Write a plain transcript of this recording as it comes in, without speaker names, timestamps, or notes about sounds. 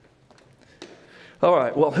All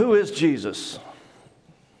right, well, who is Jesus?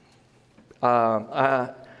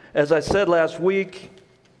 As I said last week,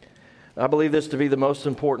 I believe this to be the most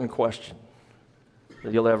important question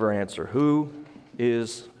that you'll ever answer. Who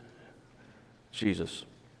is Jesus?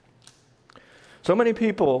 So many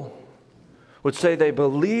people would say they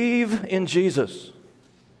believe in Jesus.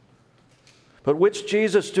 But which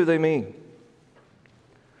Jesus do they mean?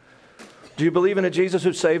 Do you believe in a Jesus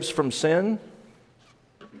who saves from sin?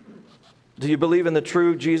 Do you believe in the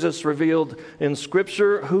true Jesus revealed in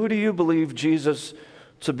Scripture? Who do you believe Jesus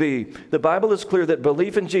to be? The Bible is clear that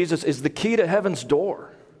belief in Jesus is the key to heaven's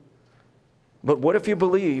door. But what if you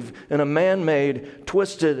believe in a man-made,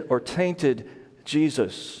 twisted, or tainted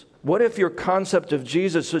Jesus? What if your concept of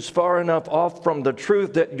Jesus is far enough off from the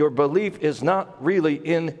truth that your belief is not really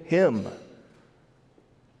in Him?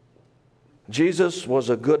 Jesus was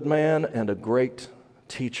a good man and a great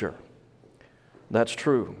teacher. That's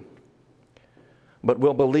true. But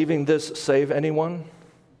will believing this save anyone?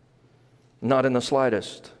 Not in the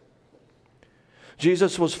slightest.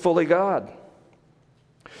 Jesus was fully God.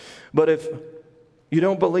 But if you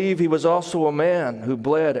don't believe He was also a man who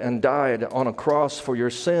bled and died on a cross for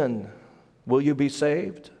your sin, will you be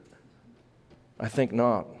saved? I think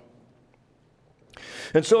not.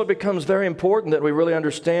 And so it becomes very important that we really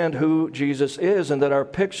understand who Jesus is and that our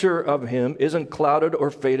picture of Him isn't clouded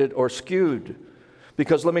or faded or skewed.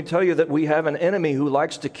 Because let me tell you that we have an enemy who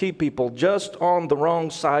likes to keep people just on the wrong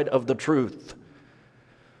side of the truth,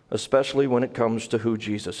 especially when it comes to who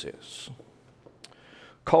Jesus is.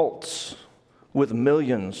 Cults with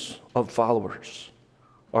millions of followers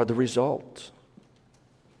are the result.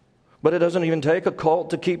 But it doesn't even take a cult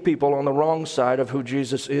to keep people on the wrong side of who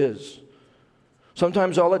Jesus is.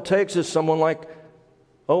 Sometimes all it takes is someone like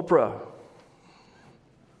Oprah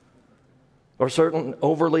or certain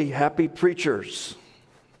overly happy preachers.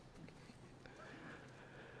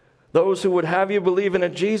 Those who would have you believe in a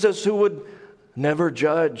Jesus who would never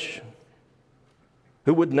judge,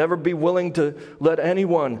 who would never be willing to let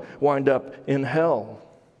anyone wind up in hell.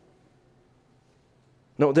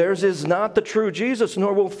 No, theirs is not the true Jesus,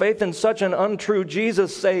 nor will faith in such an untrue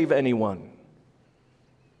Jesus save anyone.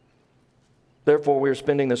 Therefore, we are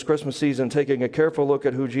spending this Christmas season taking a careful look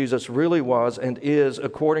at who Jesus really was and is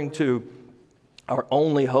according to our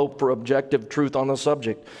only hope for objective truth on the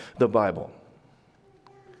subject, the Bible.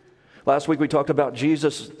 Last week we talked about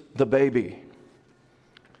Jesus, the baby.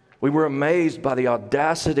 We were amazed by the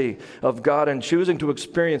audacity of God in choosing to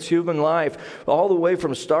experience human life all the way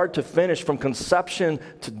from start to finish, from conception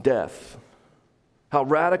to death. How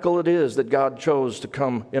radical it is that God chose to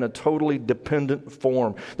come in a totally dependent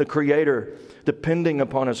form, the Creator depending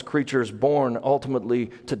upon His creatures born ultimately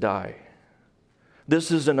to die. This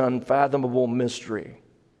is an unfathomable mystery.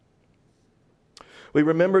 We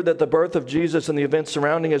remember that the birth of Jesus and the events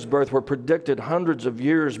surrounding His birth were predicted hundreds of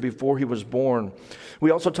years before He was born.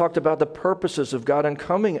 We also talked about the purposes of God in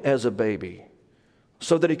coming as a baby,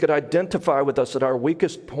 so that He could identify with us at our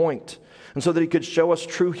weakest point, and so that He could show us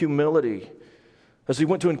true humility as He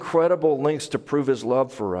went to incredible lengths to prove His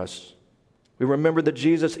love for us. We remember that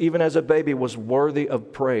Jesus, even as a baby, was worthy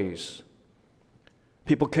of praise.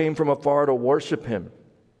 People came from afar to worship Him,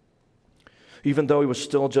 even though He was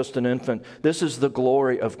still just an infant. This is the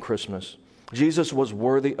glory of Christmas. Jesus was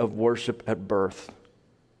worthy of worship at birth,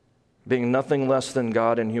 being nothing less than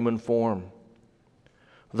God in human form,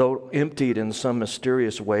 though emptied in some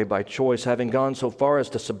mysterious way by choice, having gone so far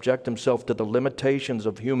as to subject Himself to the limitations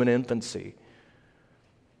of human infancy.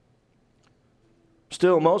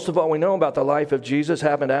 Still, most of all we know about the life of Jesus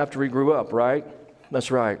happened after He grew up, right? That's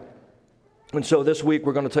right. And so this week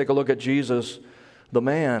we're going to take a look at Jesus, the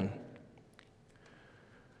man.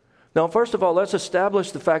 Now, first of all, let's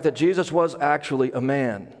establish the fact that Jesus was actually a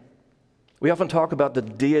man. We often talk about the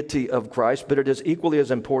deity of Christ, but it is equally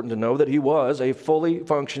as important to know that He was a fully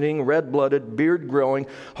functioning, red-blooded, beard-growing,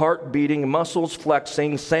 heart-beating,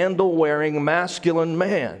 muscles-flexing, sandal-wearing, masculine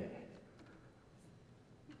man.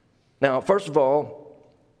 Now, first of all,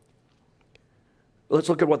 let's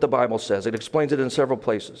look at what the Bible says. It explains it in several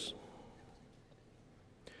places.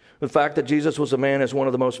 The fact that Jesus was a man is one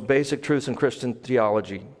of the most basic truths in Christian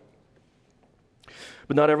theology.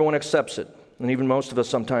 But not everyone accepts it, and even most of us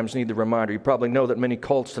sometimes need the reminder. You probably know that many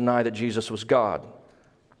cults deny that Jesus was God,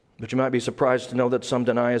 but you might be surprised to know that some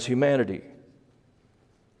deny His humanity.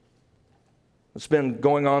 It's been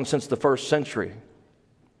going on since the first century.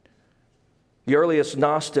 The earliest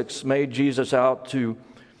Gnostics made Jesus out to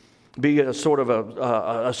be a sort of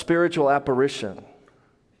a spiritual apparition,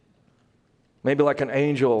 maybe like an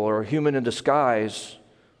angel or a human in disguise,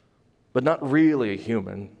 but not really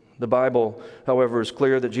human. The Bible, however, is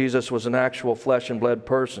clear that Jesus was an actual flesh and blood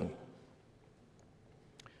person.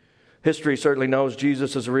 History certainly knows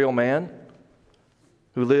Jesus is a real man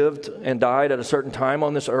who lived and died at a certain time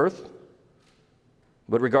on this earth.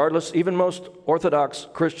 But regardless, even most Orthodox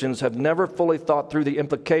Christians have never fully thought through the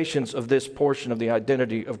implications of this portion of the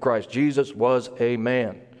identity of Christ. Jesus was a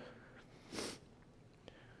man.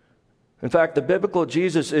 In fact, the biblical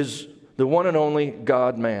Jesus is the one and only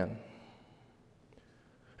God-man.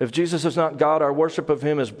 If Jesus is not God, our worship of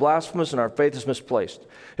him is blasphemous and our faith is misplaced.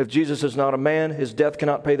 If Jesus is not a man, his death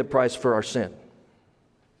cannot pay the price for our sin.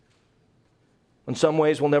 In some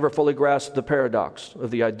ways, we'll never fully grasp the paradox of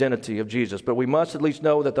the identity of Jesus, but we must at least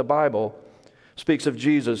know that the Bible speaks of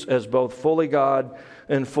Jesus as both fully God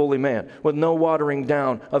and fully man, with no watering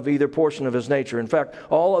down of either portion of his nature. In fact,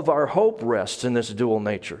 all of our hope rests in this dual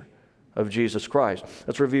nature of Jesus Christ.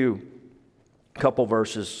 Let's review a couple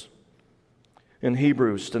verses in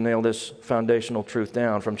Hebrews to nail this foundational truth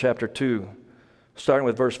down from chapter 2, starting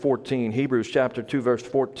with verse 14. Hebrews chapter 2, verse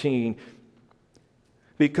 14.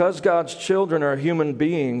 Because God's children are human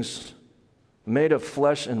beings made of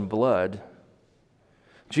flesh and blood,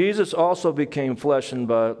 Jesus also became flesh and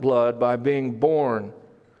blood by being born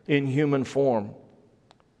in human form.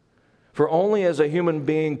 For only as a human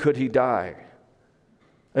being could he die,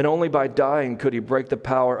 and only by dying could he break the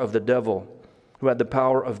power of the devil, who had the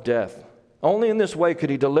power of death. Only in this way could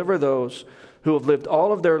he deliver those who have lived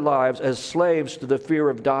all of their lives as slaves to the fear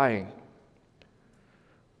of dying,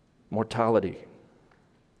 mortality.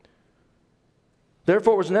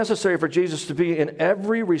 Therefore, it was necessary for Jesus to be in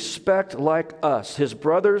every respect like us, his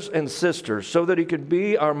brothers and sisters, so that he could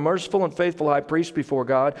be our merciful and faithful high priest before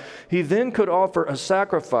God. He then could offer a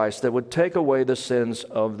sacrifice that would take away the sins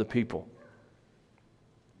of the people.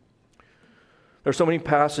 There are so many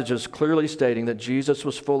passages clearly stating that Jesus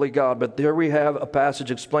was fully God, but there we have a passage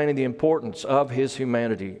explaining the importance of his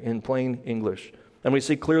humanity in plain English. And we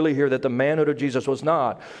see clearly here that the manhood of Jesus was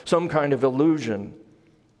not some kind of illusion.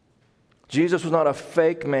 Jesus was not a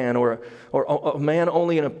fake man or a man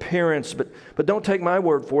only in appearance, but don't take my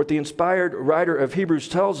word for it. The inspired writer of Hebrews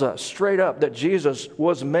tells us straight up that Jesus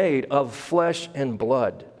was made of flesh and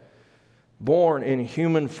blood, born in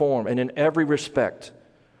human form and in every respect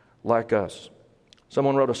like us.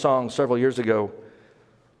 Someone wrote a song several years ago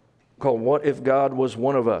called "What If God Was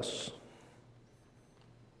One of Us?"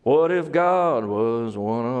 What if God was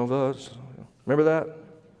one of us? Remember that?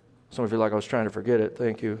 Some of you are like, I was trying to forget it.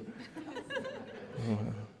 Thank you.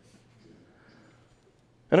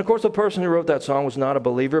 And of course, the person who wrote that song was not a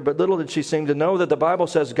believer, but little did she seem to know that the Bible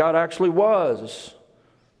says God actually was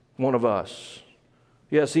one of us.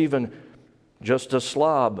 Yes, even just a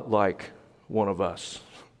slob like one of us.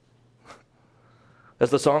 As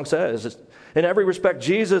the song says, in every respect,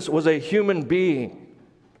 Jesus was a human being,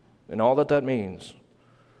 and all that means.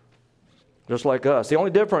 Just like us. The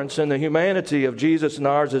only difference in the humanity of Jesus and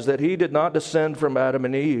ours is that he did not descend from Adam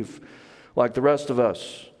and Eve like the rest of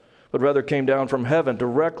us, but rather came down from heaven,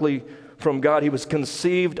 directly from God. He was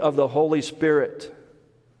conceived of the Holy Spirit,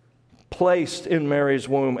 placed in Mary's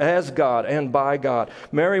womb as God and by God.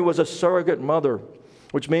 Mary was a surrogate mother,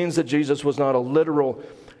 which means that Jesus was not a literal,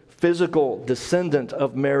 physical descendant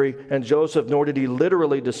of Mary and Joseph, nor did he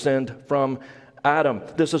literally descend from Adam.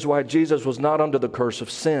 This is why Jesus was not under the curse of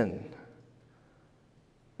sin,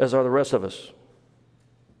 as are the rest of us.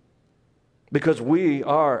 Because we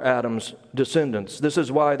are Adam's descendants. This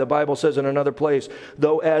is why the Bible says in another place,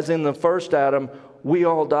 though as in the first Adam, we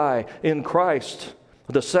all die, in Christ,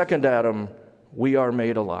 the second Adam, we are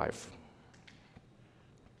made alive.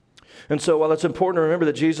 And so while it's important to remember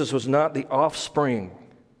that Jesus was not the offspring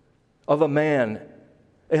of a man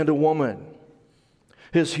and a woman,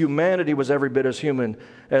 his humanity was every bit as human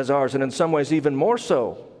as ours, and in some ways even more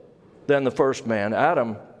so than the first man,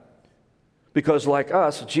 Adam. Because like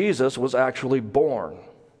us, Jesus was actually born.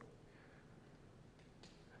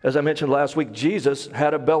 As I mentioned last week, Jesus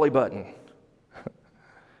had a belly button.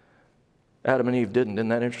 Adam and Eve didn't. Isn't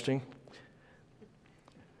that interesting?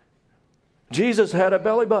 Jesus had a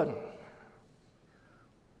belly button.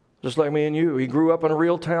 Just like me and you. He grew up in a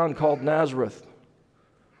real town called Nazareth,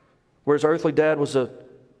 where his earthly dad was a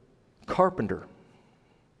carpenter.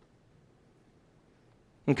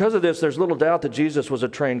 Because of this, there's little doubt that Jesus was a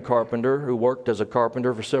trained carpenter who worked as a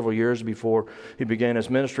carpenter for several years before he began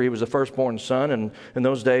his ministry. He was the firstborn son, and in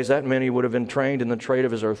those days, that meant he would have been trained in the trade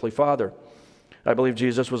of his earthly father. I believe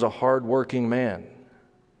Jesus was a hard-working man.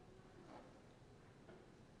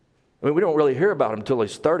 I mean, we don't really hear about him until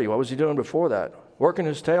he's 30. What was he doing before that? Working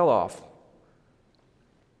his tail off.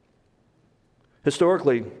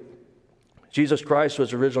 Historically, Jesus Christ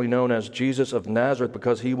was originally known as Jesus of Nazareth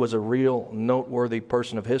because he was a real noteworthy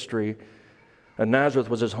person of history. And Nazareth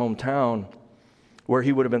was his hometown, where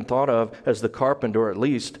he would have been thought of as the carpenter, or at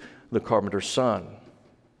least the carpenter's son.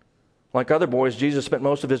 Like other boys, Jesus spent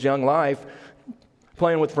most of his young life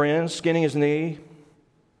playing with friends, skinning his knee,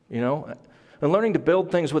 and learning to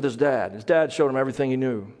build things with his dad. His dad showed him everything he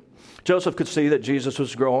knew. Joseph could see that Jesus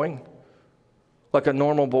was growing like a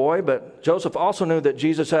normal boy, but Joseph also knew that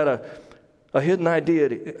Jesus had a hidden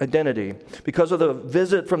identity because of the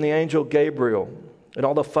visit from the angel Gabriel and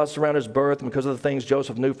all the fuss around his birth, and because of the things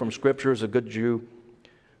Joseph knew from Scripture as a good Jew,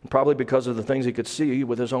 and probably because of the things he could see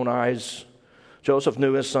with his own eyes. Joseph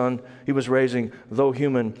knew his son he was raising, though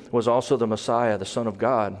human, was also the Messiah, the Son of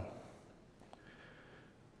God.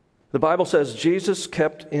 The Bible says Jesus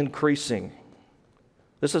kept increasing.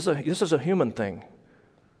 This is a human thing.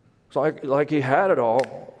 It's like he had it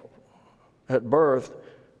all at birth.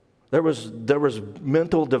 There was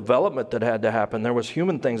mental development that had to happen. There was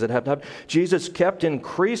human things that had to happen. Jesus kept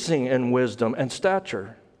increasing in wisdom and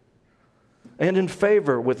stature and in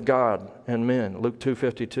favor with God and men, Luke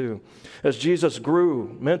 2:52. As Jesus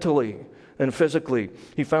grew mentally and physically,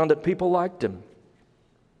 he found that people liked him.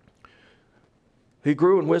 He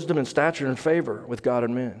grew in wisdom and stature and favor with God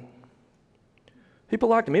and men. People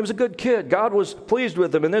liked him. He was a good kid. God was pleased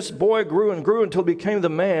with him, and this boy grew and grew until he became the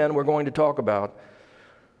man we're going to talk about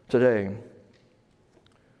today.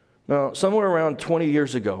 Now, somewhere around 20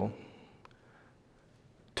 years ago,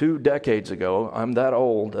 2 decades ago, I'm that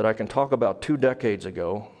old that I can talk about 2 decades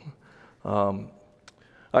ago, I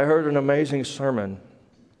heard an amazing sermon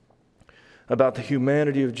about the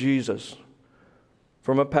humanity of Jesus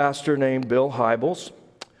from a pastor named Bill Hybels,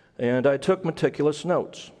 and I took meticulous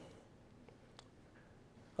notes.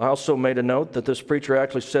 I also made a note that this preacher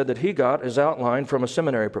actually said that he got his outline from a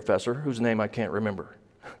seminary professor whose name I can't remember.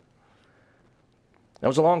 That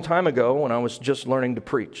was a long time ago when I was just learning to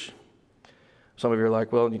preach. Some of you are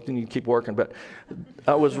like, well, you need to keep working, but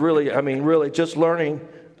I was really just learning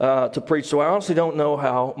to preach. So I honestly don't know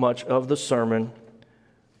how much of the sermon,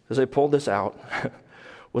 as I pulled this out,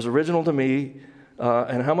 was original to me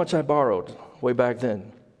and how much I borrowed way back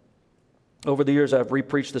then. Over the years, I've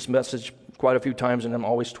re-preached this message quite a few times, and I'm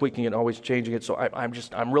always tweaking it, always changing it, so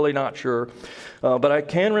I'm really not sure. But I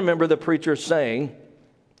can remember the preacher saying,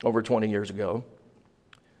 over 20 years ago,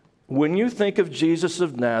 when you think of Jesus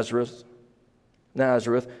of Nazareth,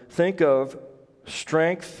 think of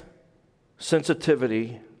strength,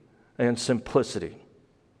 sensitivity, and simplicity.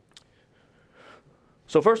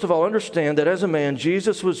 So first of all, understand that as a man,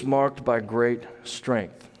 Jesus was marked by great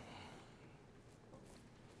strength.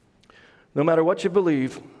 No matter what you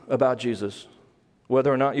believe about Jesus,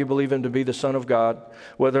 whether or not you believe him to be the Son of God,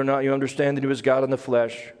 whether or not you understand that he was God in the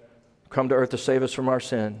flesh, come to earth to save us from our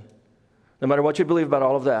sin, no matter what you believe about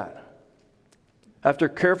all of that, after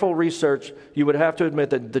careful research, you would have to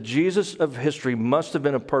admit that the Jesus of history must have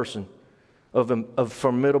been a person of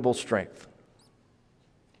formidable strength.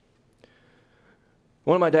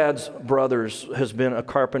 One of my dad's brothers has been a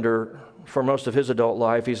carpenter for most of his adult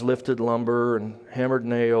life. He's lifted lumber and hammered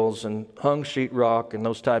nails and hung sheetrock and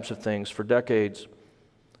those types of things for decades.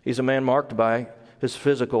 He's a man marked by his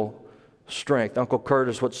physical strength. Uncle Kurt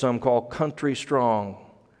is what some call country strong.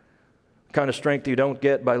 The kind of strength you don't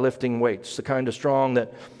get by lifting weights. The kind of strong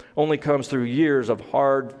that only comes through years of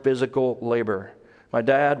hard physical labor. My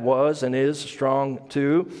dad was and is strong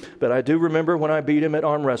too, but I do remember when I beat him at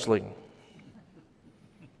arm wrestling.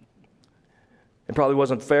 It probably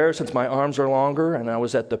wasn't fair since my arms are longer and I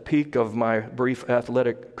was at the peak of my brief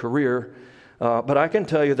athletic career. But I can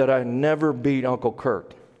tell you that I never beat Uncle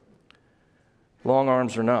Kurt, long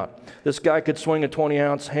arms or not. This guy could swing a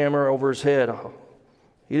 20-ounce hammer over his head.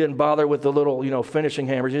 He didn't bother with the little, finishing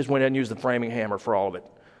hammers. He just went ahead and used the framing hammer for all of it.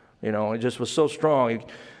 He just was so strong.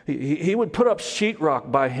 He would put up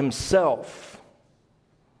sheetrock by himself.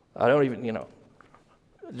 I don't even,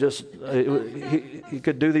 he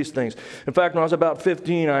could do these things. In fact, when I was about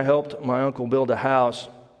 15, I helped my uncle build a house.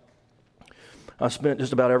 I spent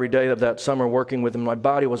just about every day of that summer working with him. My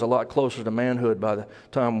body was a lot closer to manhood by the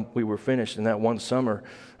time we were finished in that one summer.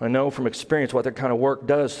 I know from experience what that kind of work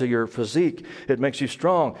does to your physique. It makes you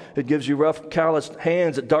strong. It gives you rough, calloused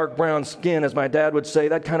hands and dark brown skin. As my dad would say,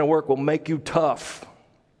 that kind of work will make you tough.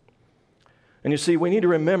 And you see, we need to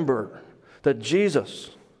remember that Jesus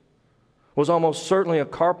was almost certainly a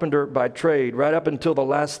carpenter by trade right up until the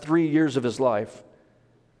last 3 years of his life.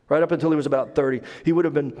 Right up until he was about 30. He would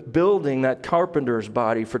have been building that carpenter's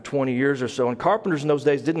body for 20 years or so. And carpenters in those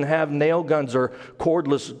days didn't have nail guns or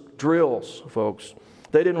cordless drills, folks.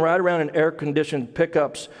 They didn't ride around in air-conditioned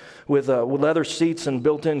pickups with leather seats and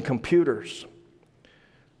built-in computers.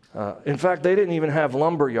 In fact, they didn't even have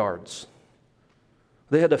lumber yards.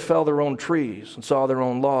 They had to fell their own trees and saw their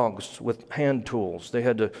own logs with hand tools. They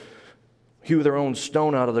had to hew their own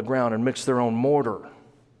stone out of the ground and mix their own mortar.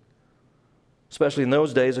 Especially in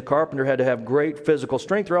those days, a carpenter had to have great physical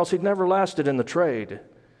strength or else he'd never lasted in the trade.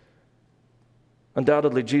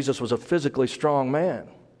 Undoubtedly, Jesus was a physically strong man.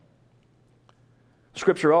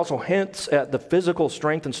 Scripture also hints at the physical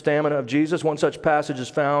strength and stamina of Jesus. One such passage is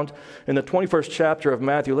found in the 21st chapter of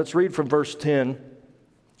Matthew. Let's read from verse 10.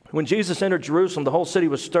 When Jesus entered Jerusalem, the whole city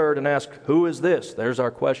was stirred and asked, "Who is this?" There's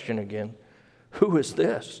our question again. Who is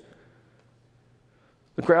this?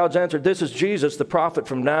 The crowds answered, "This is Jesus, the prophet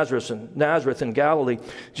from Nazareth in Galilee."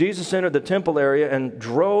 Jesus entered the temple area and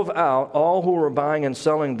drove out all who were buying and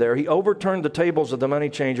selling there. He overturned the tables of the money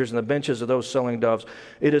changers and the benches of those selling doves.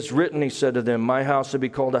 "It is written," he said to them, "My house will be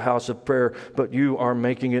called a house of prayer, but you are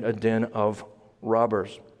making it a den of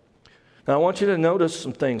robbers." Now I want you to notice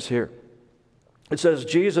some things here. It says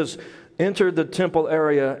Jesus entered the temple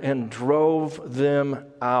area and drove them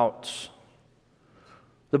out.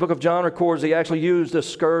 The book of John records he actually used a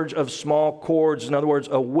scourge of small cords, in other words,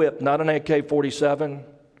 a whip, not an AK-47,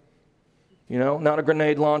 not a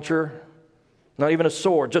grenade launcher, not even a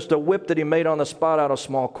sword, just a whip that he made on the spot out of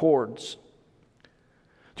small cords.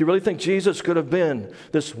 Do you really think Jesus could have been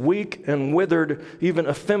this weak and withered, even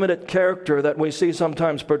effeminate character that we see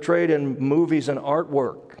sometimes portrayed in movies and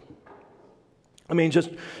artwork? I mean,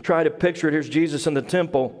 just try to picture it. Here's Jesus in the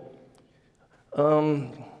temple.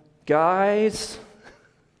 Guys...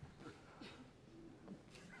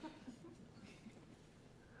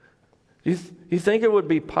 You think it would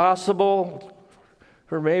be possible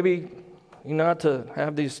for maybe not to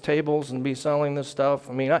have these tables and be selling this stuff?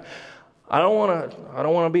 I mean, I don't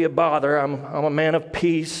want to be a bother. I'm a man of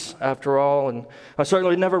peace after all, and I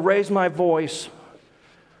certainly never raise my voice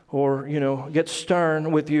or get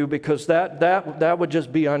stern with you because that would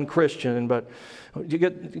just be unchristian. But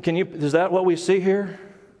is that what we see here?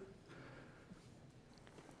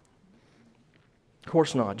 Of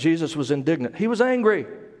course not. Jesus was indignant. He was angry.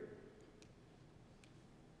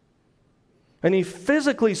 And he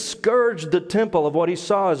physically scourged the temple of what he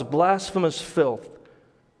saw as blasphemous filth.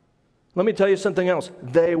 Let me tell you something else.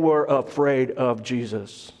 They were afraid of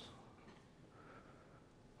Jesus.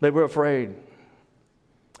 They were afraid.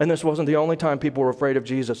 And this wasn't the only time people were afraid of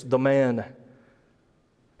Jesus. The man.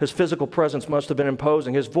 His physical presence must have been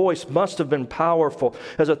imposing. His voice must have been powerful.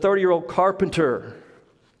 As a 30-year-old carpenter,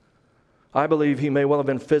 I believe he may well have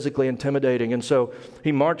been physically intimidating. And so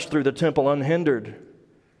he marched through the temple unhindered,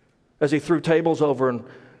 as he threw tables over and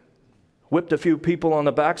whipped a few people on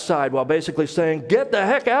the backside while basically saying, "Get the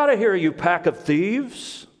heck out of here, you pack of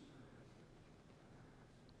thieves."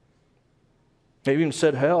 He even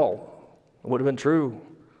said hell. It would have been true.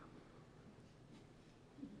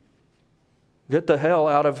 "Get the hell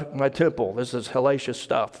out of my temple. This is hellacious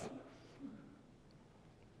stuff."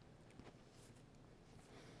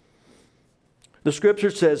 The scripture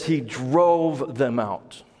says he drove them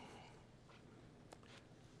out.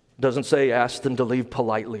 Doesn't say ask them to leave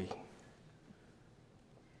politely. It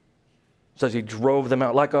says he drove them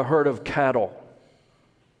out like a herd of cattle.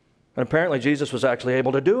 And apparently Jesus was actually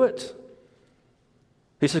able to do it.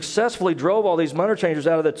 He successfully drove all these money changers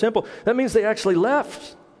out of the temple. That means they actually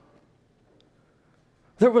left.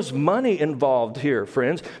 There was money involved here,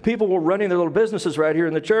 friends. People were running their little businesses right here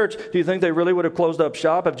in the church. Do you think they really would have closed up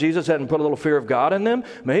shop if Jesus hadn't put a little fear of God in them?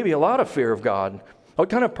 Maybe a lot of fear of God. What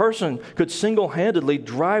kind of person could single-handedly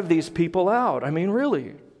drive these people out? I mean,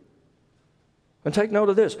 really. And take note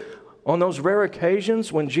of this. On those rare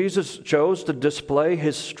occasions when Jesus chose to display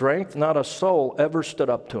his strength, not a soul ever stood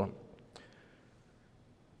up to him.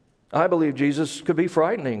 I believe Jesus could be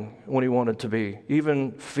frightening when he wanted to be,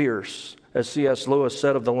 even fierce. As C.S. Lewis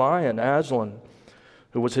said of the lion, Aslan,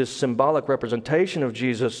 who was his symbolic representation of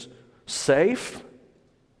Jesus, safe?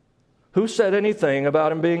 Who said anything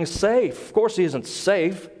about him being safe? Of course he isn't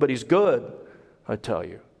safe, but he's good, I tell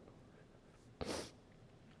you.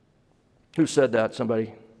 Who said that?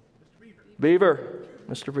 Somebody? Beaver.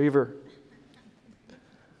 Mr. Beaver.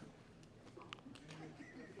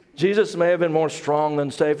 Jesus may have been more strong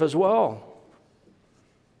than safe as well.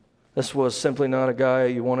 This was simply not a guy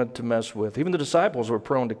you wanted to mess with. Even the disciples were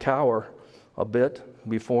prone to cower a bit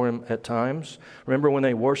before him at times. Remember when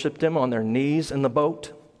they worshiped him on their knees in the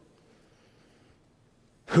boat?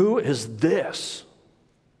 Who is this?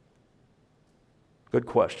 Good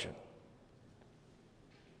question.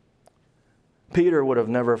 Peter would have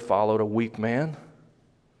never followed a weak man.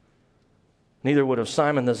 Neither would have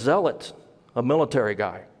Simon the Zealot. a military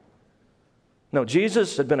guy. No,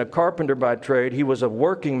 Jesus had been a carpenter by trade. He was a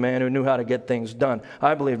working man who knew how to get things done.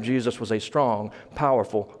 I believe Jesus was a strong,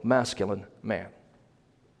 powerful, masculine man.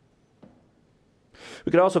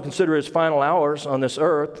 We could also consider his final hours on this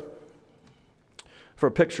earth for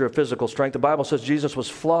a picture of physical strength. The Bible says Jesus was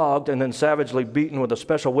flogged and then savagely beaten with a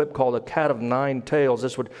special whip called a cat of nine tails.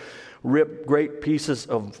 This would rip great pieces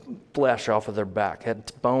of flesh off of their back,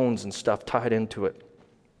 had bones and stuff tied into it.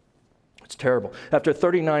 It's terrible. After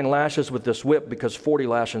 39 lashes with this whip, because 40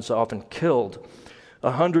 lashes often killed,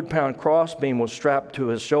 a 100-pound crossbeam was strapped to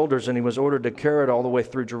his shoulders, and he was ordered to carry it all the way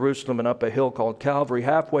through Jerusalem and up a hill called Calvary.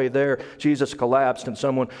 Halfway there, Jesus collapsed, and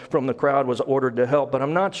someone from the crowd was ordered to help. But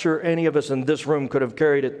I'm not sure any of us in this room could have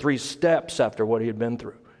carried it 3 steps after what he had been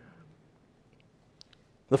through.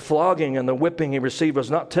 The flogging and the whipping he received was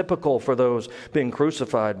not typical for those being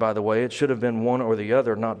crucified, by the way. It should have been one or the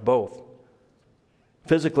other, not both.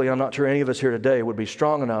 Physically, I'm not sure any of us here today would be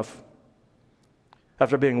strong enough,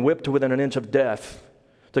 after being whipped to within an inch of death,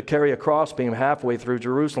 to carry a crossbeam halfway through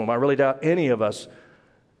Jerusalem. I really doubt any of us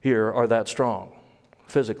here are that strong,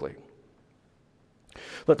 physically.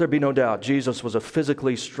 Let there be no doubt, Jesus was a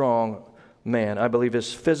physically strong man. I believe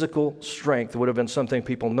his physical strength would have been something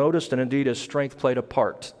people noticed, and indeed his strength played a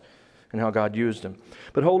part in how God used him.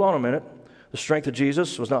 But hold on a minute. The strength of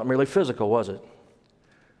Jesus was not merely physical, was it?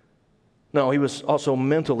 No, he was also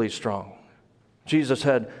mentally strong. Jesus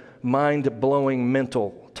had mind-blowing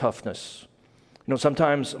mental toughness. You know,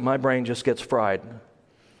 sometimes my brain just gets fried,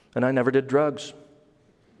 and I never did drugs.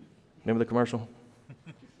 Remember the commercial?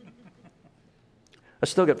 I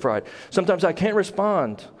still get fried. Sometimes I can't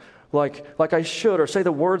respond like I should or say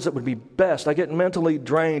the words that would be best. I get mentally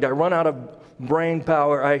drained. I run out of brain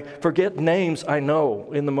power. I forget names I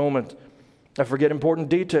know in the moment. I forget important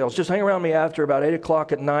details. Just hang around me after about 8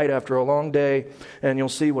 o'clock at night after a long day, and you'll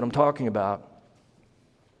see what I'm talking about.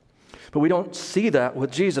 But we don't see that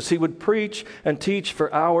with Jesus. He would preach and teach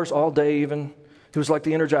for hours, all day even. He was like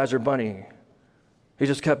the Energizer Bunny. He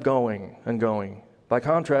just kept going and going. By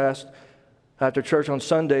contrast, after church on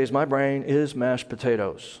Sundays, my brain is mashed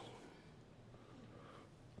potatoes.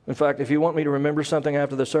 In fact, if you want me to remember something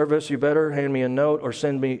after the service, you better hand me a note or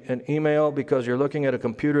send me an email, because you're looking at a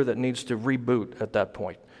computer that needs to reboot at that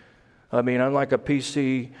point. I mean, unlike a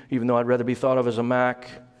PC, even though I'd rather be thought of as a Mac,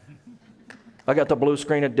 I got the blue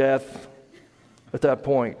screen of death at that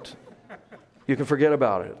point. You can forget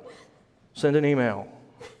about it. Send an email.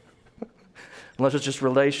 Unless it's just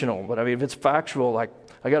relational. But I mean, if it's factual, like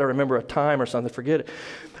I got to remember a time or something, forget it.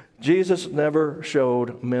 Jesus never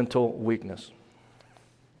showed mental weakness.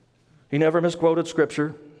 He never misquoted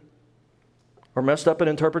Scripture or messed up an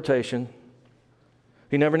interpretation.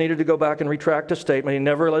 He never needed to go back and retract a statement. He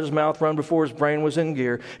never let his mouth run before his brain was in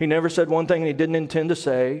gear. He never said one thing he didn't intend to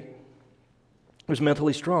say. He was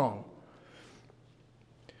mentally strong.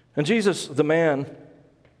 And Jesus, the man,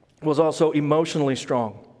 was also emotionally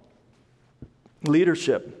strong.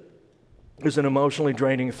 Leadership is an emotionally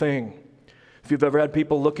draining thing. If you've ever had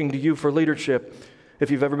people looking to you for leadership, if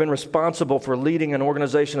you've ever been responsible for leading an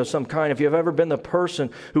organization of some kind, if you've ever been the person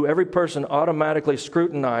who every person automatically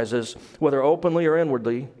scrutinizes, whether openly or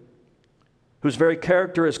inwardly, whose very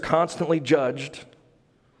character is constantly judged,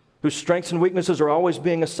 whose strengths and weaknesses are always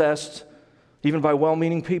being assessed, even by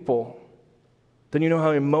well-meaning people, then you know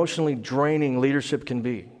how emotionally draining leadership can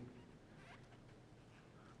be.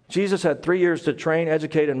 Jesus had 3 years to train,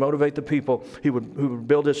 educate, and motivate the people who would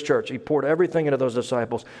build his church. He poured everything into those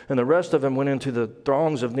disciples, and the rest of them went into the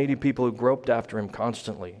throngs of needy people who groped after him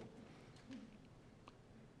constantly.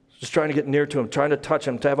 Just trying to get near to him, trying to touch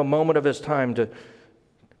him, to have a moment of his time, to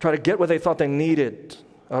try to get what they thought they needed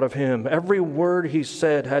out of him. Every word he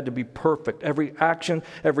said had to be perfect. Every action,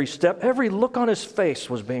 every step, every look on his face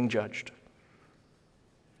was being judged.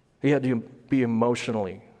 He had to be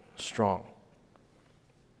emotionally strong.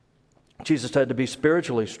 Jesus had to be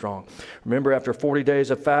spiritually strong. Remember, after 40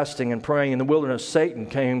 days of fasting and praying in the wilderness, Satan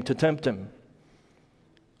came to tempt him.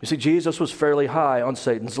 You see, Jesus was fairly high on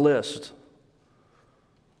Satan's list.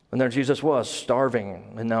 And there Jesus was,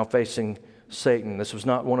 starving and now facing Satan. This was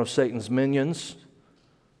not one of Satan's minions,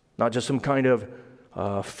 not just some kind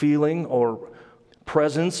of feeling or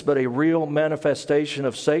presence, but a real manifestation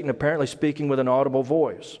of Satan, apparently speaking with an audible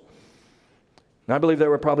voice. And I believe there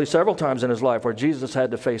were probably several times in his life where Jesus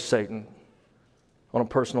had to face Satan on a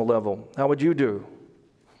personal level. How would you do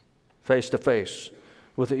face to face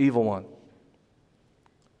with the evil one?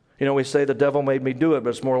 You know, we say the devil made me do it, but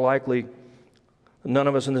it's more likely none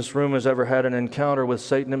of us in this room has ever had an encounter with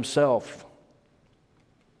Satan himself.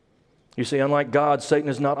 You see, unlike God, Satan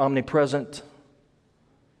is not omnipresent.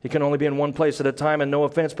 He can only be in one place at a time, and no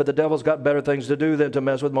offense, but the devil's got better things to do than to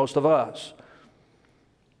mess with most of us.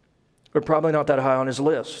 We're probably not that high on his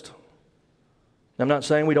list. I'm not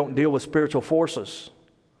saying we don't deal with spiritual forces,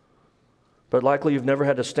 but likely you've never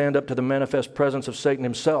had to stand up to the manifest presence of Satan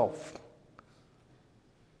himself.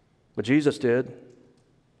 But Jesus did,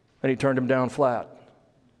 and he turned him down flat.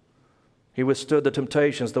 He withstood the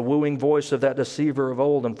temptations, the wooing voice of that deceiver of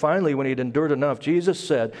old, and finally, when he'd endured enough, Jesus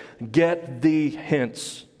said, "Get thee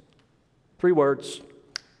hence." 3 words,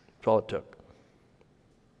 that's all it took.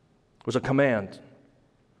 It was a command.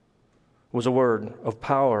 It was a word of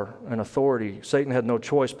power and authority. Satan had no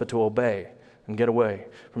choice but to obey and get away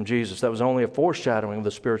from Jesus. That was only a foreshadowing of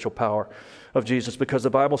the spiritual power of Jesus, because the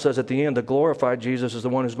Bible says at the end, the glorified Jesus is the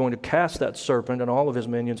one who's going to cast that serpent and all of his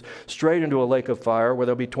minions straight into a lake of fire where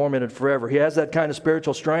they'll be tormented forever. He has that kind of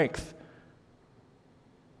spiritual strength.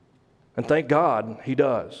 And thank God he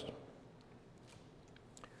does.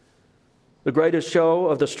 The greatest show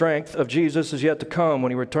of the strength of Jesus is yet to come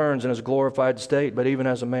when he returns in his glorified state. But even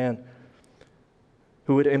as a man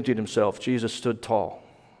who had emptied himself, Jesus stood tall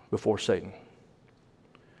before Satan.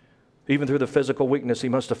 Even through the physical weakness he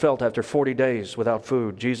must have felt after 40 days without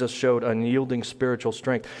food, Jesus showed unyielding spiritual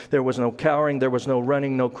strength. There was no cowering, there was no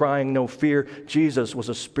running, no crying, no fear. Jesus was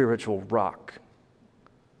a spiritual rock.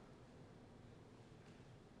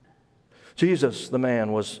 Jesus, the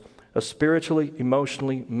man, was a spiritually,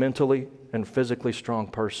 emotionally, mentally, and physically strong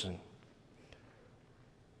person.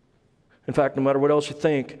 In fact, no matter what else you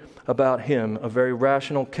think about him, a very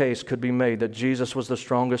rational case could be made that Jesus was the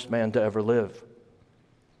strongest man to ever live.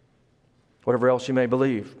 Whatever else you may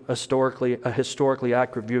believe, a historically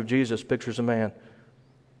accurate view of Jesus pictures a man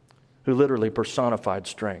who literally personified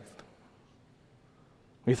strength.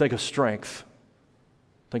 When you think of strength,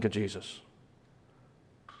 think of Jesus.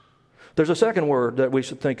 There's a second word that we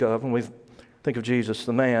should think of when we think of Jesus,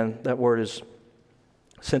 the man. That word is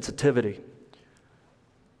sensitivity.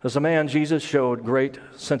 As a man, Jesus showed great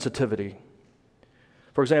sensitivity.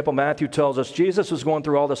 For example, Matthew tells us Jesus was going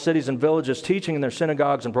through all the cities and villages, teaching in their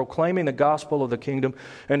synagogues and proclaiming the gospel of the kingdom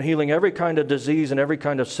and healing every kind of disease and every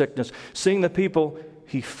kind of sickness. Seeing the people,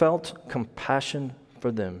 he felt compassion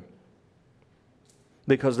for them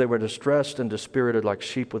because they were distressed and dispirited like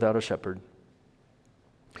sheep without a shepherd.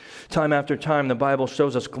 Time after time, the Bible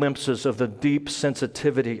shows us glimpses of the deep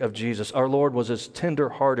sensitivity of Jesus. Our Lord was as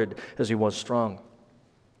tender-hearted as he was strong.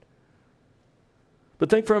 But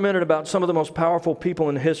think for a minute about some of the most powerful people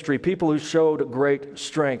in history, people who showed great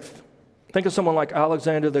strength. Think of someone like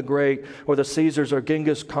Alexander the Great or the Caesars or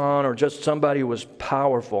Genghis Khan or just somebody who was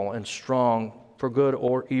powerful and strong for good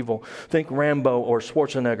or evil. Think Rambo or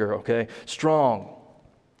Schwarzenegger, okay? Strong.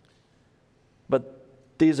 But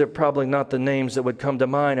these are probably not the names that would come to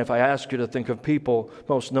mind if I asked you to think of people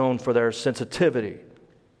most known for their sensitivity,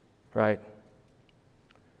 right?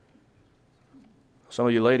 Some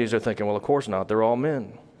of you ladies are thinking, well, of course not. They're all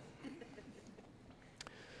men.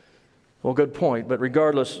 Well, good point. But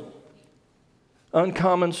regardless,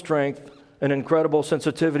 uncommon strength and incredible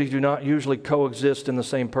sensitivity do not usually coexist in the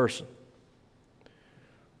same person.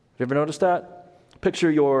 Have you ever noticed that? Picture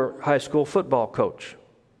your high school football coach.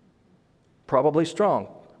 Probably strong,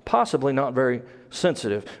 possibly not very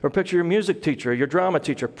sensitive. Or picture your music teacher, your drama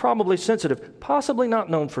teacher, probably sensitive, possibly not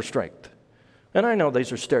known for strength. And I know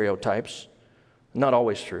these are stereotypes. Not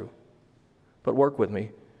always true, but work with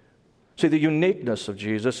me. See, the uniqueness of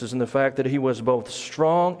Jesus is in the fact that he was both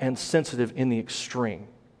strong and sensitive in the extreme.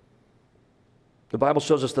 The Bible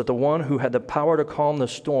shows us that the one who had the power to calm the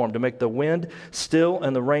storm, to make the wind still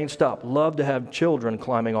and the rain stop, loved to have children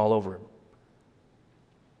climbing all over him,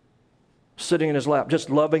 sitting in his lap, just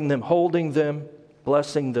loving them, holding them,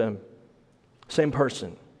 blessing them. Same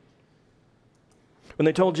person. When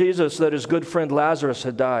they told Jesus that his good friend Lazarus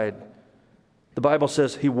had died, the Bible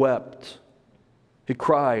says he wept. He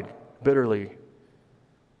cried bitterly.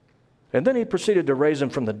 And then he proceeded to raise him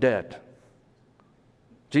from the dead.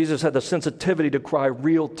 Jesus had the sensitivity to cry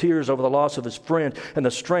real tears over the loss of his friend and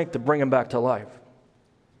the strength to bring him back to life.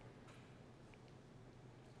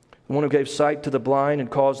 The one who gave sight to the blind and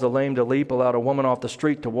caused the lame to leap allowed a woman off the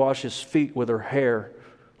street to wash his feet with her hair,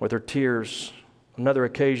 with her tears. On another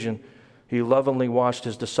occasion, he lovingly washed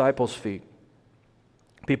his disciples' feet.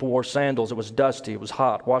 People wore sandals. It was dusty. It was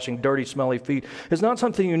hot. Washing dirty, smelly feet is not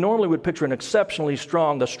something you normally would picture an exceptionally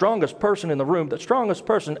strong, the strongest person in the room, the strongest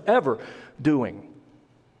person ever doing.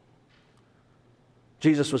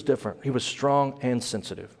 Jesus was different. He was strong and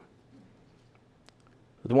sensitive.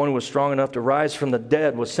 The one who was strong enough to rise from the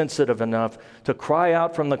dead was sensitive enough to cry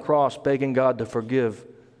out from the cross, begging God to forgive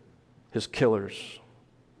his killers.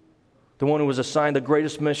 The one who was assigned the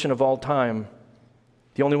greatest mission of all time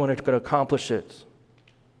The only one who could accomplish it.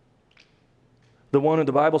 The one who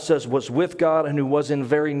the Bible says was with God and who was in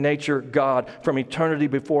very nature God from eternity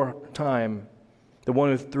before time. The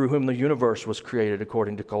one through whom the universe was created,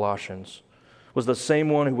 according to Colossians, was the same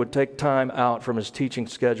one who would take time out from his teaching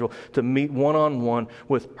schedule to meet one-on-one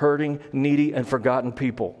with hurting, needy, and forgotten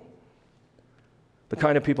people. The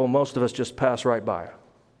kind of people most of us just pass right by.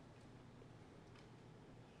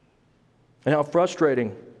 And how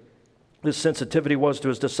frustrating this sensitivity was to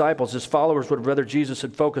his disciples. His followers would have rather Jesus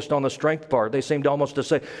had focused on the strength part. They seemed almost to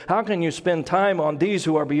say, how can you spend time on these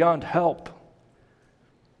who are beyond help?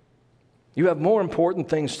 You have more important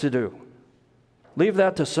things to do. Leave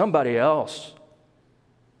that to somebody else.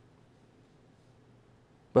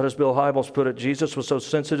 But as Bill Hybels put it, Jesus was so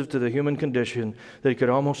sensitive to the human condition that he could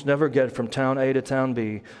almost never get from town A to town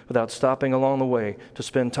B without stopping along the way to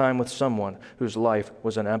spend time with someone whose life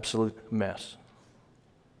was an absolute mess.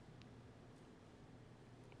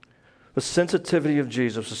 The sensitivity of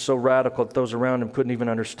Jesus was so radical that those around him couldn't even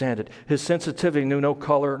understand it. His sensitivity knew no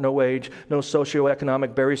color, no age, no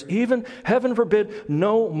socioeconomic barriers, even, heaven forbid,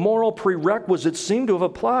 no moral prerequisites seemed to have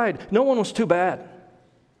applied. No one was too bad.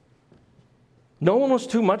 No one was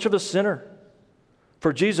too much of a sinner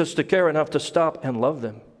for Jesus to care enough to stop and love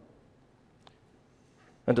them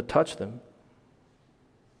and to touch them.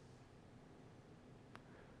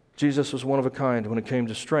 Jesus was one of a kind when it came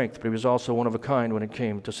to strength, but he was also one of a kind when it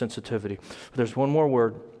came to sensitivity. But there's one more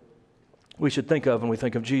word we should think of when we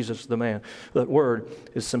think of Jesus, the man. That word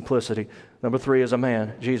is simplicity. Number 3, as a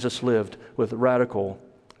man, Jesus lived with radical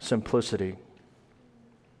simplicity.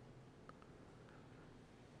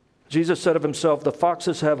 Jesus said of himself, the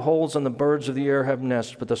foxes have holes and the birds of the air have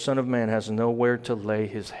nests, but the Son of Man has nowhere to lay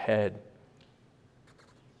his head.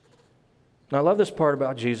 Now, I love this part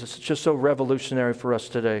about Jesus. It's just so revolutionary for us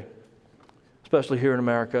today, especially here in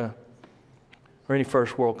America or any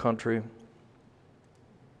first world country.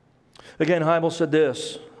 Again, Hybels said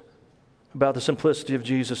this about the simplicity of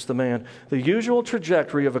Jesus, the man. The usual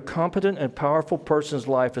trajectory of a competent and powerful person's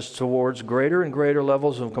life is towards greater and greater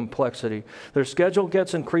levels of complexity. Their schedule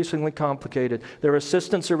gets increasingly complicated. Their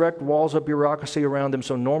assistants erect walls of bureaucracy around them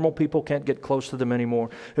so normal people can't get close to them anymore.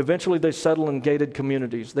 Eventually they settle in gated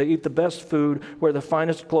communities. They eat the best food, wear the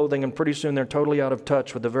finest clothing, and pretty soon they're totally out of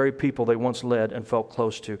touch with the very people they once led and felt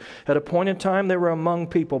close to. At a point in time they were among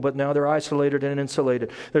people, but now they're isolated and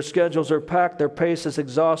insulated. Their schedules are packed, their pace is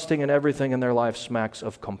exhausting, and everything in their life smacks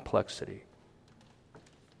of complexity.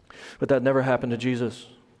 But that never happened to Jesus.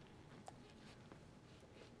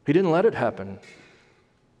 He didn't let it happen.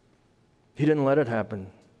 He didn't let it happen.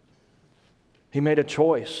 He made a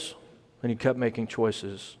choice, and he kept making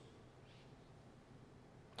choices.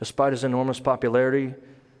 Despite his enormous popularity,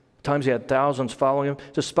 at times he had thousands following him.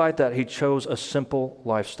 Despite that, he chose a simple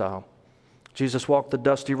lifestyle. Jesus walked the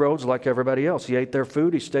dusty roads like everybody else. He ate their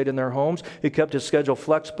food. He stayed in their homes. He kept his schedule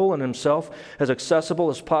flexible and himself as accessible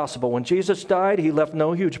as possible. When Jesus died, he left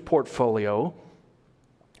no huge portfolio,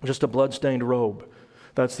 just a blood-stained robe.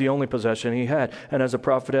 That's the only possession he had. And as the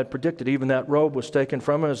prophet had predicted, even that robe was taken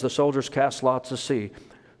from him as the soldiers cast lots to see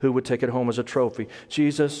who would take it home as a trophy.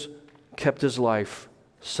 Jesus kept his life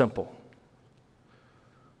simple.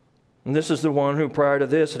 And this is the one who prior to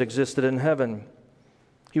this had existed in heaven.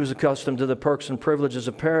 He was accustomed to the perks and privileges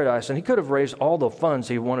of paradise, and he could have raised all the funds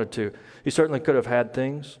he wanted to. He certainly could have had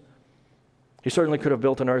things. He certainly could have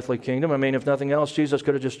built an earthly kingdom. I mean, if nothing else, Jesus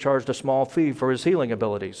could have just charged a small fee for his healing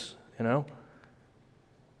abilities, you know?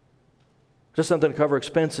 Just something to cover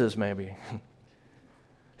expenses, maybe.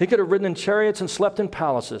 He could have ridden in chariots and slept in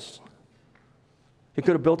palaces. He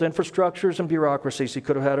could have built infrastructures and bureaucracies. He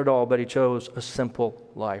could have had it all, but he chose a simple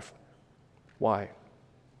life. Why?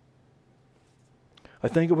 I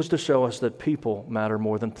think it was to show us that people matter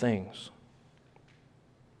more than things.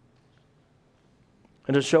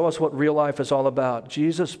 And to show us what real life is all about.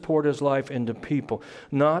 Jesus poured his life into people,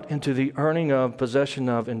 not into the earning of, possession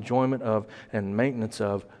of, enjoyment of, and maintenance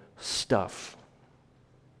of stuff.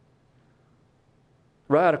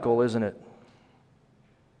 Radical, isn't it?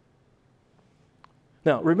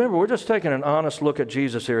 Now, remember, we're just taking an honest look at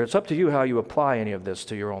Jesus here. It's up to you how you apply any of this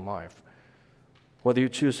to your own life. Whether you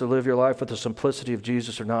choose to live your life with the simplicity of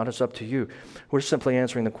Jesus or not, it's up to you. We're simply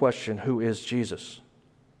answering the question, who is Jesus?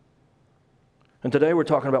 And today we're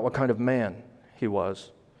talking about what kind of man he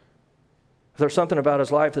was. If there's something about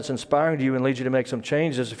his life that's inspiring to you and leads you to make some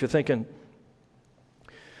changes, if you're thinking,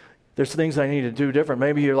 there's things I need to do different,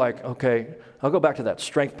 maybe you're like, okay, I'll go back to that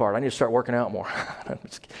strength part. I need to start working out more.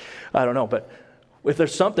 I don't know, but if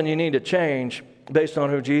there's something you need to change based on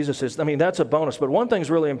who Jesus is, I mean, that's a bonus. But one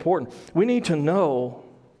thing's really important. We need to know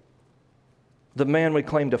the man we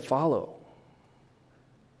claim to follow.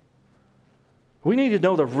 We need to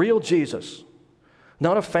know the real Jesus,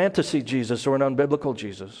 not a fantasy Jesus or an unbiblical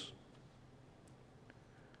Jesus.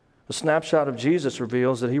 A snapshot of Jesus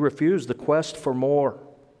reveals that he refused the quest for more.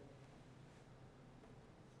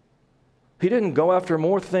 He didn't go after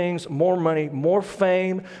more things, more money, more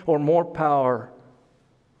fame, or more power.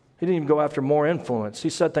 He didn't even go after more influence. He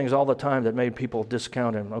said things all the time that made people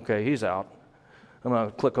discount him. Okay, he's out. I'm going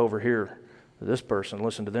to click over here to this person,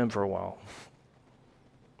 listen to them for a while.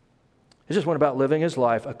 He just went about living his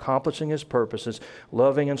life, accomplishing his purposes,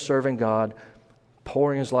 loving and serving God,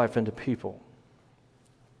 pouring his life into people.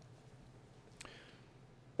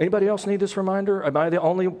 Anybody else need this reminder? Am I the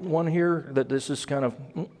only one here that this is kind of,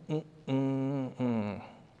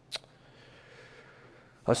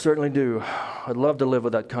 I certainly do. I'd love to live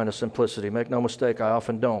with that kind of simplicity. Make no mistake, I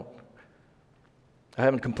often don't. I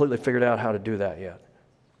haven't completely figured out how to do that yet.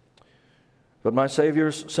 But my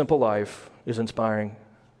Savior's simple life is inspiring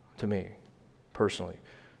to me personally.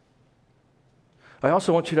 I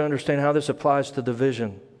also want you to understand how this applies to the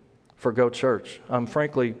vision for Go Church. I'm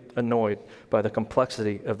frankly annoyed by the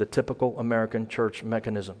complexity of the typical American church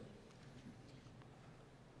mechanism.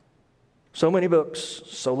 So many books,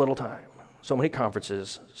 so little time. So many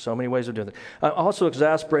conferences, so many ways of doing it. I'm also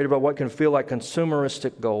exasperated by what can feel like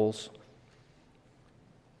consumeristic goals,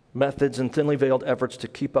 methods, and thinly veiled efforts to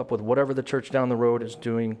keep up with whatever the church down the road is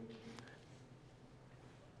doing.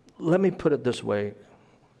 Let me put it this way,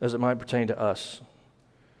 as it might pertain to us,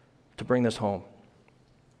 to bring this home.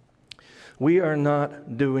 We are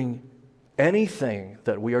not doing anything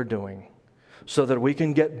that we are doing so that we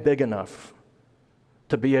can get big enough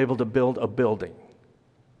to be able to build a building.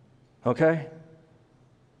 Okay?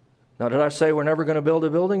 Now, did I say we're never going to build a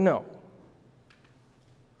building? No.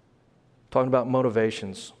 Talking about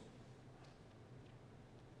motivations.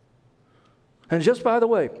 And just by the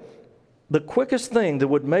way, the quickest thing that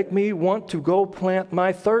would make me want to go plant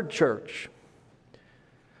my third church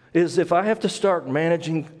is if I have to start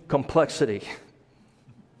managing complexity.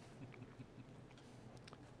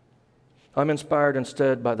 I'm inspired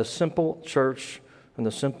instead by the simple church and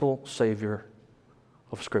the simple Savior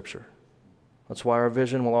of Scripture. That's why our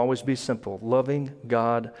vision will always be simple: loving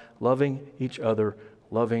God, loving each other,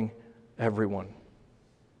 loving everyone.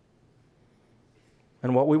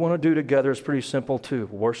 And what we want to do together is pretty simple too: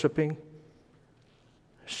 worshiping,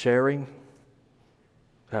 sharing,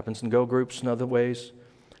 happens in Go groups and other ways,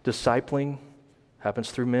 discipling, happens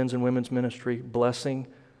through men's and women's ministry, blessing,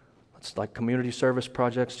 it's like community service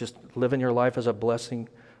projects, just living your life as a blessing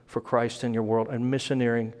for Christ in your world, and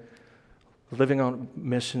missioneering, living on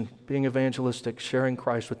mission, being evangelistic, sharing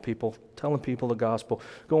Christ with people, telling people the gospel,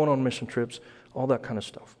 going on mission trips, all that kind of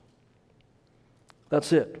stuff.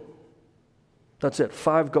 That's it. That's it.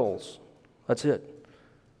 5 goals. That's it.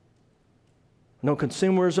 No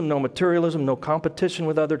consumerism, no materialism, no competition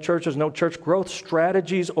with other churches, no church growth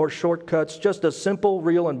strategies or shortcuts, just a simple,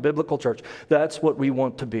 real, and biblical church. That's what we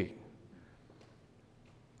want to be.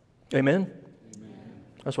 Amen? Amen.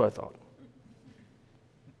 That's what I thought.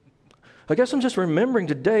 I guess I'm just remembering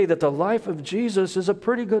today that the life of Jesus is a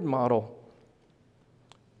pretty good model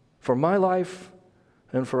for my life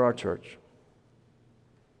and for our church.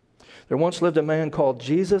 There once lived a man called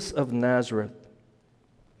Jesus of Nazareth.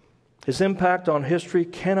 His impact on history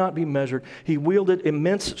cannot be measured. He wielded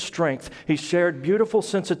immense strength. He shared beautiful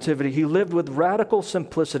sensitivity. He lived with radical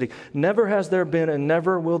simplicity. Never has there been and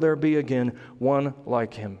never will there be again one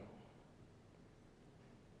like him.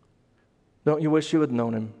 Don't you wish you had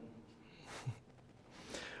known him?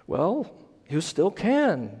 Well, you still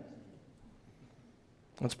can.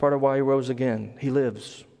 That's part of why he rose again. He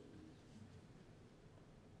lives.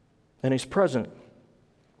 And he's present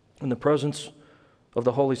in the presence of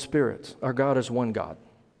the Holy Spirit. Our God is one God.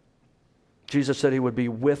 Jesus said he would be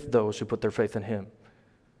with those who put their faith in him.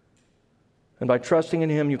 And by trusting in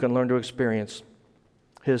him, you can learn to experience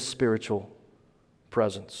his spiritual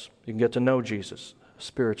presence. You can get to know Jesus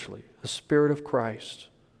spiritually, the Spirit of Christ,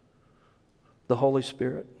 the Holy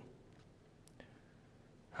Spirit.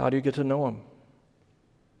 How do you get to know him?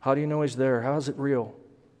 How do you know he's there? How is it real?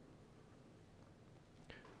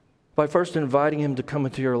 By first inviting him to come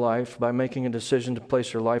into your life, by making a decision to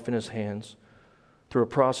place your life in his hands, through a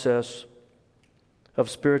process of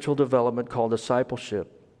spiritual development called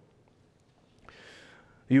discipleship,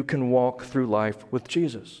 you can walk through life with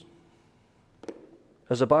Jesus.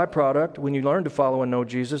 As a byproduct, when you learn to follow and know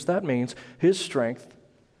Jesus, that means his strength,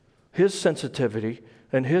 his sensitivity,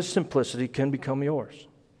 and his simplicity can become yours.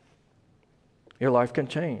 Your life can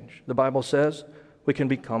change. The Bible says we can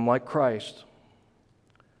become like Christ,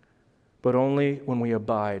 but only when we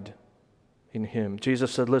abide in him.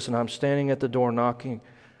 Jesus said, listen, I'm standing at the door knocking.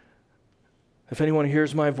 If anyone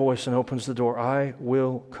hears my voice and opens the door, I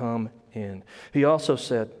will come in. He also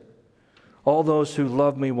said, all those who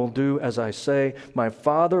love me will do as I say. My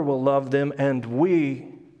Father will love them, and we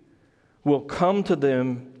will come to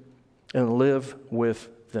them and live with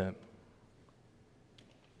them.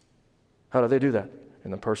 How do they do that? In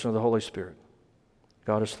the person of the Holy Spirit.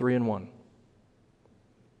 God is 3 in 1.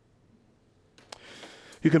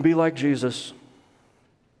 You can be like Jesus,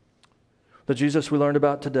 the Jesus we learned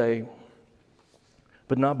about today,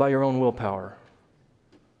 but not by your own willpower.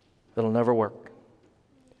 It'll never work.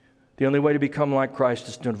 The only way to become like Christ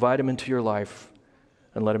is to invite Him into your life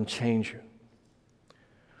and let Him change you.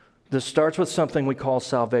 This starts with something we call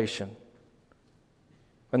salvation.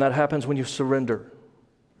 And that happens when you surrender.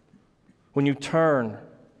 When you turn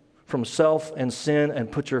from self and sin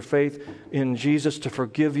and put your faith in Jesus to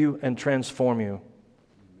forgive you and transform you.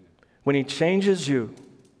 When He changes you,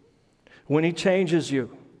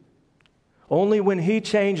 only when He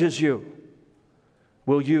changes you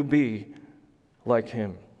will you be like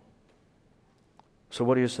Him. So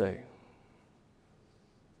what do you say?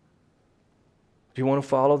 Do you want to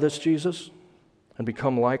follow this Jesus and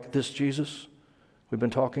become like this Jesus we've been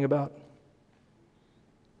talking about?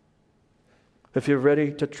 If you're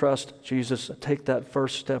ready to trust Jesus, take that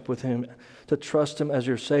first step with Him, to trust Him as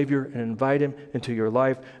your Savior and invite Him into your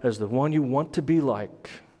life as the one you want to be like.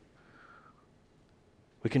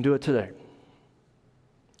 We can do it today.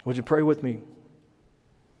 Would you pray with me?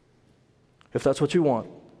 If that's what you want,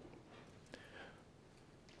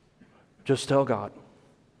 just tell God.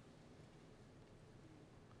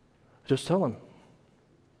 Just tell Him,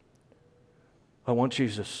 I want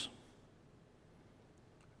Jesus.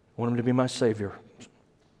 I want Him to be my Savior.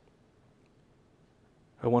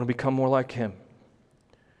 I want to become more like Him.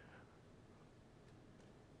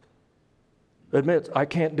 Admit, I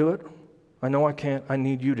can't do it. I know I can't. I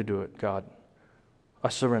need You to do it, God. I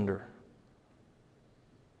surrender.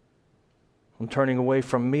 I'm turning away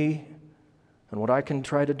from me and what I can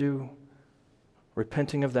try to do,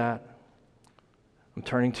 repenting of that. I'm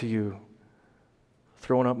turning to You,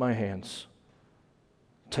 throwing up my hands.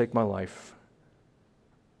 Take my life.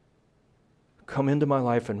 Come into my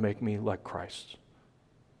life and make me like Christ.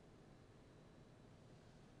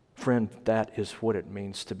 Friend, that is what it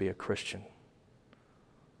means to be a Christian.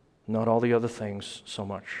 Not all the other things so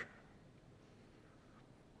much.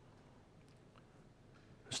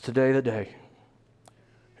 Is today the day,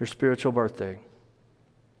 your spiritual birthday,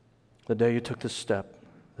 the day you took this step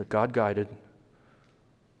that God guided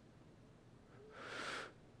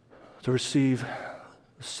to receive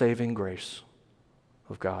the saving grace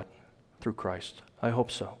of God through Christ? I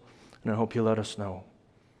hope so, and I hope you let us know,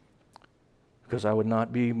 because I would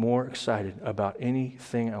not be more excited about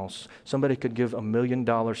anything else. Somebody could give $1 million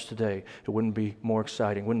today. It wouldn't be more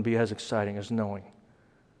exciting, wouldn't be as exciting as knowing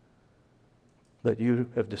that you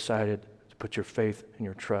have decided to put your faith and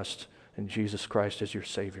your trust in Jesus Christ as your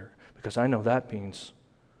Savior. Because I know that means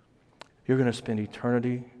you're going to spend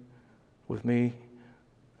eternity with me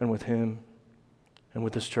and with Him and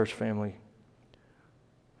with this church family.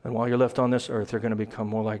 And while you're left on this earth, you're going to become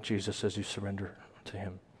more like Jesus as you surrender to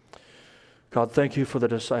Him. God, thank You for the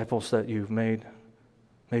disciples that You've made,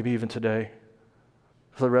 maybe even today.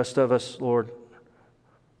 For the rest of us, Lord,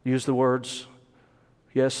 use the words.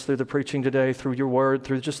 Yes, through the preaching today, through Your word,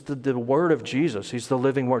 through just the word of Jesus. He's the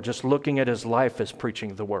living word. Just looking at His life as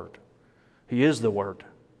preaching the word. He is the word.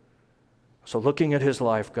 So looking at His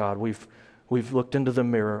life, God, we've looked into the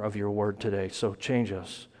mirror of Your word today. So change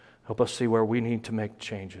us. Help us see where we need to make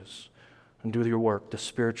changes and do Your work, the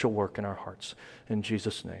spiritual work in our hearts. In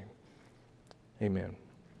Jesus' name, amen.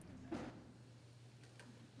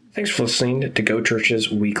 Thanks for listening to Go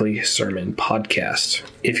Church's weekly sermon podcast.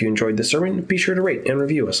 If you enjoyed the sermon, be sure to rate and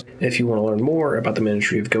review us. If you want to learn more about the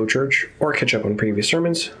ministry of Go Church or catch up on previous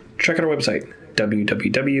sermons, check out our website,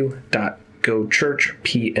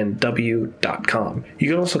 www.gochurchpnw.com. You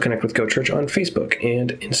can also connect with Go Church on Facebook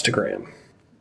and Instagram.